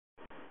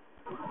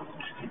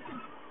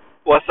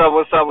What's up,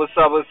 what's up, what's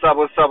up, what's up,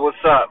 what's up,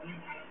 what's up?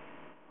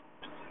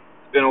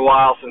 It's been a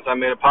while since I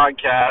made a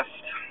podcast.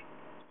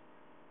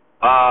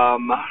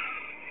 Um,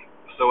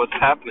 so what's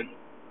happening?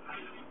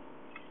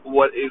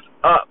 What is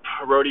up?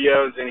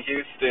 Rodeos in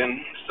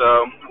Houston,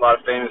 so a lot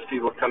of famous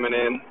people coming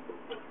in.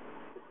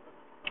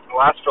 It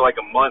lasts for like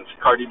a month.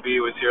 Cardi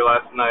B was here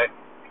last night.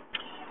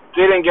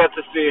 Didn't get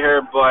to see her,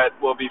 but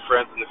we'll be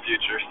friends in the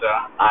future, so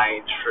I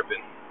ain't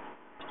tripping.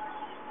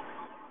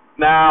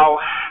 Now,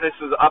 this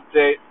is an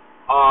update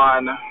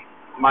on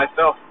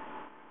myself.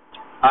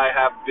 I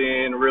have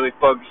been really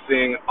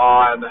focusing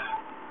on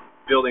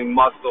building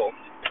muscle.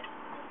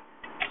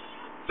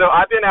 So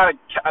I've been at a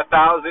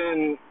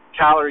 1,000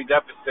 calorie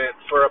deficit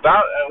for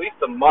about at least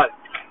a month.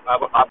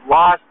 I've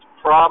lost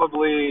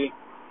probably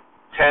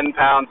 10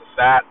 pounds of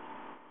fat,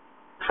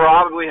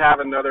 probably have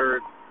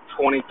another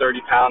 20,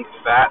 30 pounds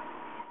of fat.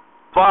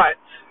 But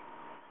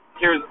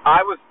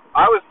I was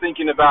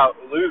thinking about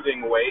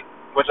losing weight,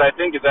 which I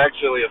think is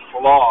actually a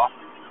flaw.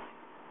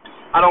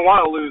 I don't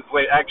want to lose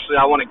weight. Actually,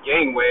 I want to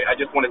gain weight. I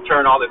just want to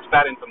turn all this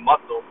fat into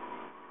muscle.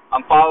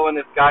 I'm following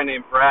this guy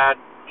named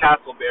Brad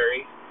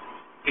Castleberry.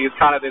 He's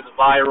kind of this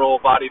viral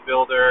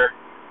bodybuilder,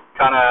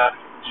 kind of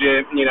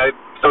gym,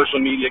 social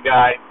media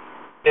guy,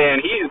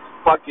 and he's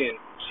fucking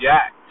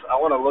jacked. I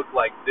want to look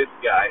like this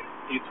guy.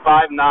 He's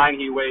 5'9".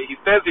 He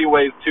says he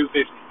weighs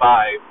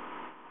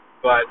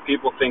 255, but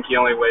people think he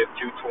only weighs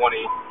 220.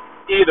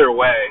 Either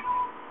way,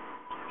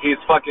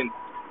 he's fucking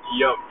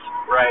yoked,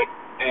 right?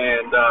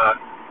 And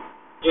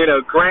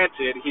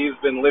granted, he's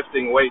been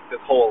lifting weights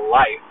his whole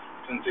life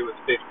since he was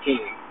 15.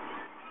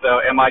 So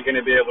am I going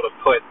to be able to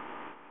put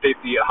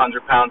 50,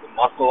 100 pounds of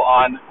muscle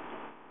on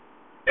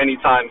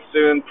anytime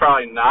soon?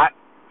 Probably not,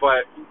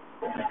 but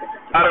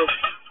I don't.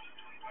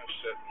 Oh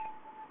shit.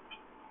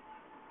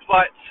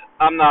 But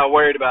I'm not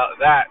worried about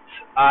that.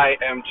 I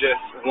am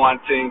just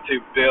wanting to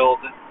build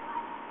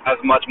as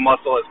much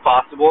muscle as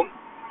possible.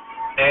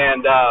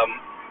 And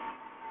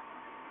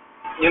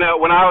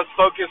when I was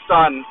focused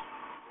on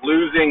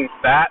losing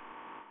fat,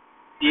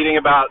 eating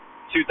about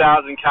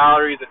 2,000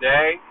 calories a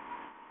day,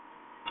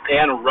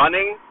 and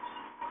running,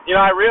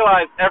 I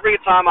realized every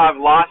time I've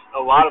lost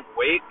a lot of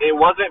weight, it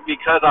wasn't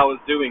because I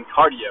was doing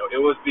cardio. It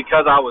was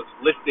because I was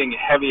lifting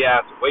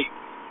heavy-ass weights.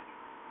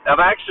 I've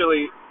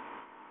actually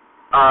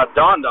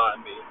dawned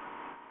on me.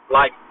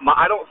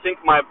 I don't think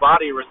my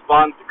body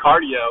responds to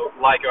cardio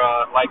like you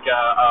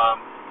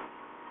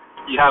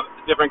have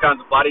different kinds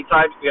of body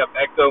types. You have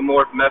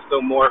ectomorph,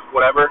 mesomorph,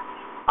 whatever.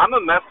 I'm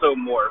a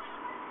mesomorph.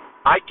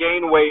 I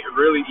gain weight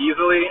really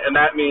easily, and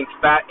that means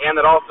fat, and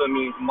it also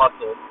means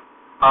muscle.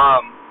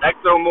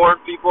 Ectomorph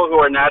people who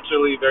are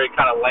naturally very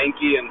kind of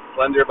lanky and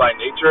slender by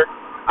nature,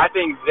 I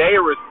think they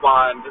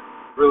respond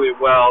really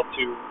well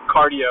to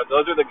cardio.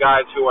 Those are the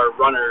guys who are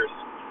runners,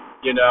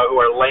 who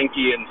are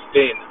lanky and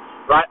thin,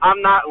 right?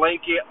 I'm not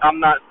lanky,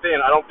 I'm not thin.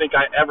 I don't think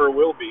I ever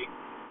will be.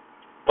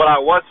 But I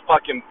was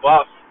fucking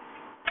buff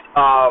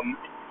a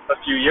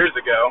few years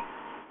ago,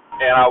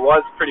 and I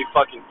was pretty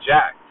fucking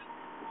jacked.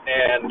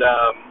 And,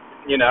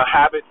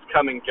 habits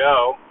come and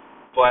go,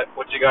 but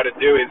what you got to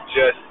do is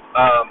just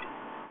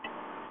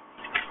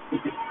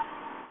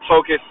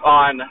focus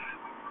on,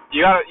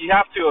 you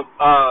have to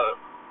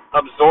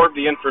absorb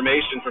the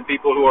information from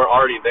people who are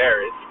already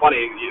there. It's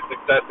funny,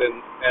 success and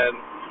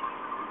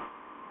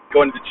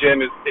going to the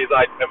gym is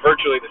like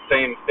virtually the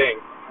same thing.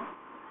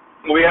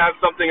 We have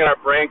something in our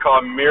brain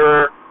called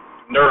mirror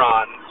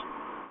neurons,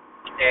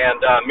 and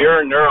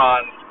mirror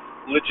neurons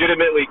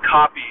legitimately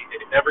copy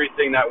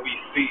everything that we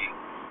see.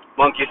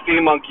 Monkey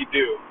see, monkey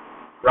do,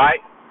 right?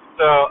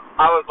 So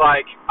I was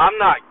like, I'm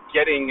not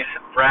getting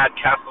Brad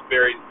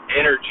Castleberry's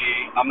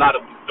energy. I'm not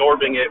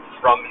absorbing it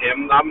from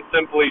him. I'm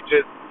simply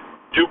just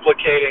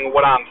duplicating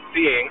what I'm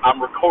seeing.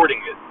 I'm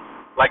recording it.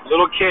 Like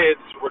little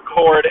kids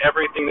record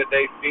everything that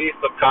they see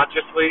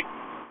subconsciously,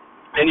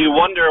 and you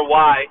wonder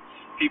why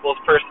people's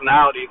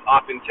personalities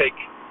often take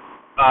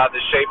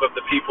the shape of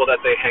the people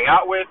that they hang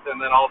out with, and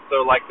then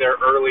also like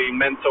their early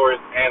mentors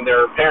and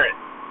their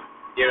parents.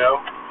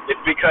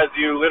 It's because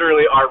you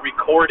literally are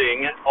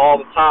recording all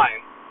the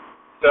time.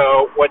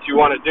 So what you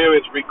want to do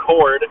is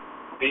record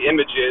the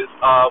images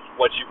of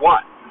what you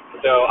want.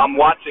 So I'm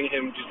watching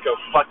him just go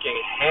fucking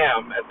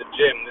ham at the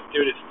gym. This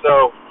dude is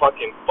so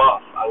fucking buff.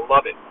 I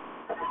love it.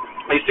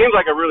 He seems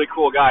like a really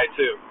cool guy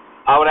too.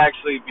 I would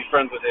actually be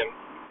friends with him.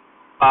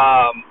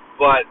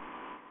 But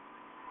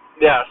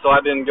yeah, so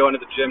I've been going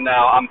to the gym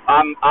now. I'm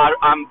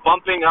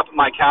bumping up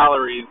my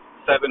calories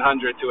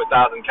 700 to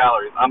 1,000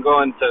 calories. I'm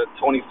going to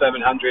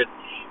 2,700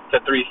 to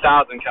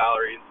 3,000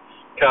 calories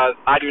because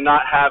I do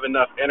not have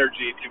enough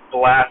energy to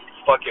blast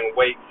fucking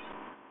weights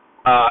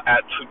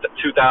at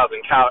 2,000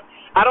 calories.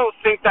 I don't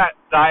think that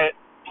diet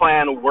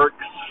plan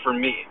works for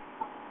me.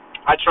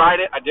 I tried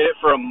it. I did it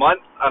for a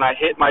month, and I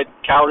hit my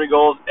calorie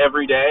goals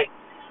every day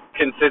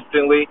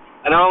consistently,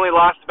 and I only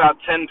lost about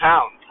 10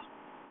 pounds.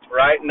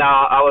 Right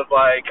now, I was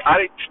like,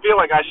 I feel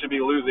like I should be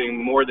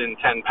losing more than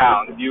 10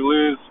 pounds. You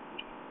lose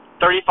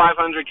 3,500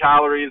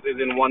 calories is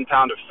in 1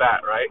 pound of fat,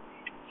 right?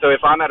 So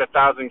if I'm at a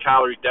 1,000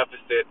 calorie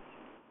deficit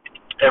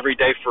every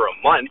day for a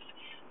month,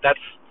 that's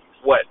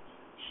what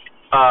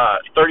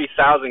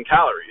 30,000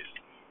 calories.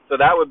 So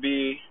that would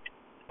be,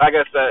 I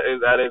guess that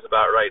is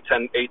about right,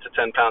 8 to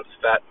 10 pounds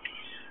of fat.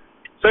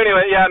 So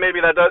anyway, yeah, maybe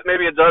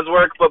it does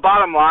work. But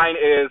bottom line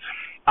is,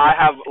 I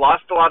have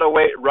lost a lot of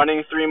weight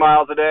running 3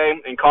 miles a day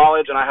in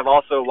college, and I have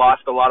also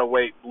lost a lot of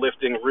weight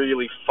lifting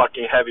really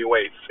fucking heavy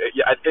weights.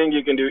 I think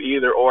you can do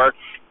either or.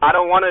 I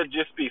don't want to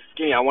just be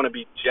skinny. I want to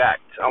be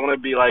jacked. I want to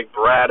be like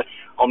Brad,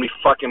 only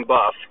fucking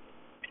buff.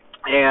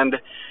 And,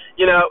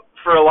 you know,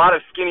 for a lot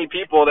of skinny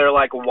people, they're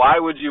like, why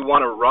would you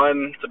want to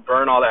run to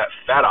burn all that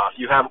fat off?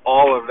 You have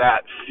all of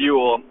that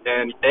fuel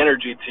and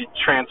energy to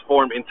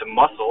transform into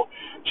muscle.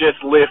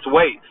 Just lift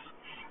weights,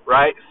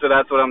 right? So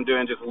that's what I'm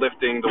doing, just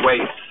lifting the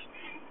weights.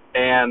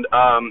 And,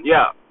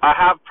 yeah, I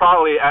have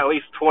probably at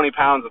least 20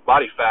 pounds of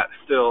body fat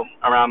still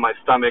around my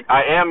stomach.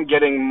 I am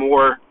getting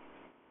more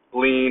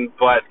lean,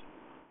 but,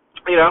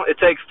 you know, it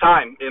takes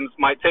time. It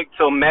might take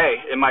till May.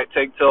 It might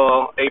take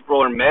till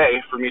April or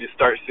May for me to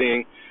start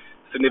seeing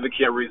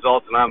significant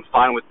results, and I'm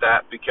fine with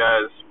that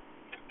because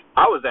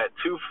I was at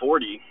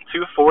 240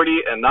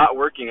 and not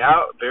working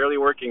out, barely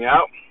working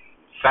out,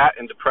 fat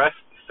and depressed,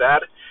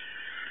 sad,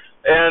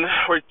 and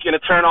we're going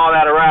to turn all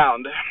that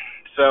around.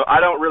 So I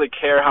don't really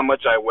care how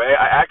much I weigh.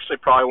 I actually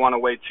probably want to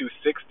weigh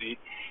 260,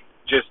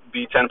 just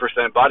be 10%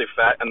 body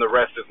fat, and the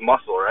rest is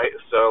muscle, right?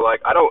 So, like,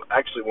 I don't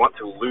actually want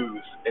to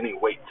lose any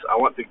weight. I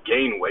want to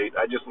gain weight.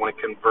 I just want to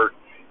convert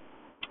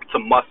to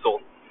muscle.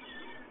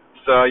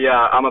 So,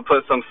 yeah, I'm going to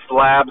put some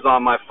slabs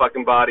on my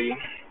fucking body.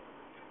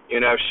 You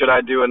know, should I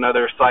do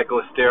another cycle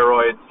of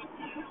steroids?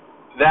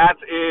 That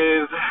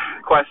is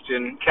the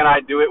question. Can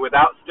I do it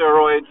without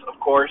steroids? Of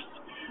course.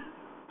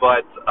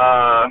 But,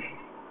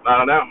 I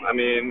don't know. I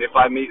mean, if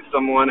I meet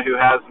someone who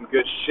has some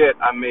good shit,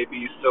 I may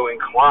be so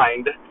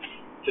inclined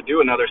to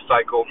do another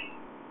cycle.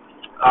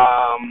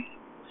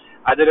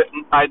 I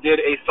did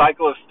a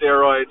cycle of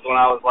steroids when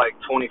I was like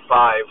 25.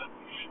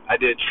 I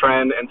did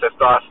tren and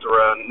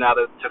testosterone. Now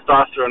the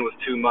testosterone was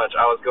too much.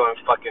 I was going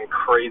fucking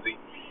crazy.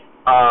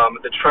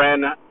 The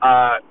tren,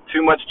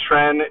 too much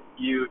tren,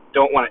 you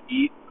don't want to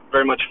eat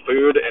very much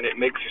food, and it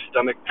makes your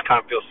stomach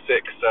kind of feel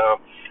sick.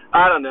 So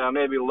I don't know,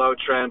 maybe low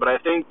tren, but I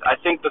think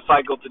the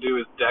cycle to do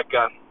is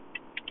Deca,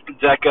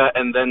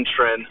 and then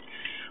tren.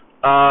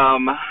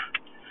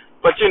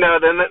 But you know,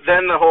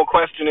 then the whole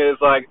question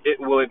is like,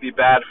 will it be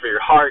bad for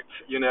your heart?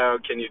 You know,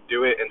 can you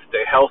do it and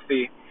stay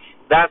healthy?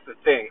 That's the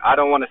thing. I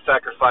don't want to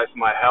sacrifice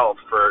my health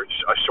for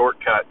a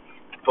shortcut.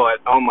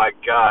 But oh my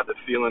God, the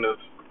feeling of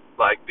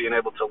like being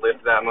able to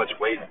lift that much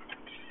weight,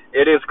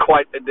 it is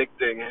quite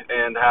addicting,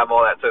 and have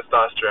all that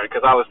testosterone.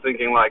 Because I was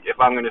thinking, like, if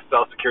I'm going to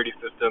sell security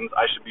systems,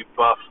 I should be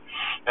buff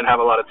and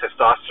have a lot of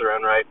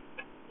testosterone, right?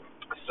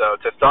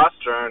 So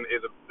testosterone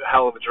is a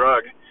hell of a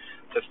drug.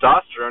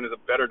 Testosterone is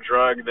a better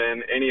drug than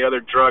any other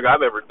drug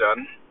I've ever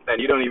done, and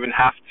you don't even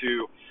have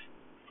to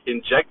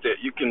inject it.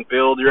 You can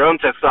build your own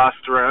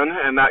testosterone,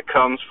 and that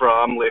comes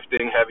from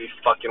lifting heavy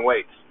fucking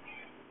weights.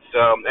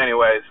 So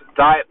anyways,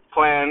 diet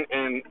plan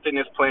and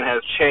fitness plan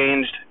has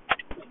changed.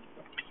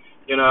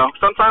 You know,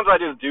 sometimes I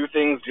just do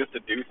things just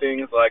to do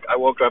things. Like, I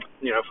woke up,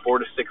 4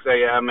 to 6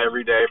 a.m.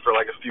 every day for,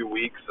 like, a few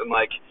weeks. And,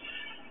 like,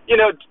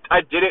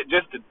 I did it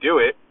just to do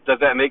it. Does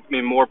that make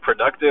me more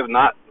productive?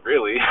 Not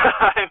really.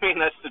 I mean,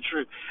 that's the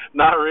truth.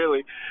 Not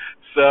really.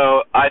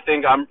 So I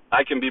think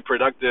I can be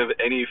productive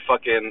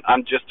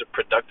I'm just a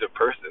productive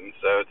person.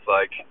 So it's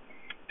like,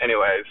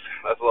 anyways,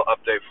 that's a little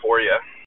update for you.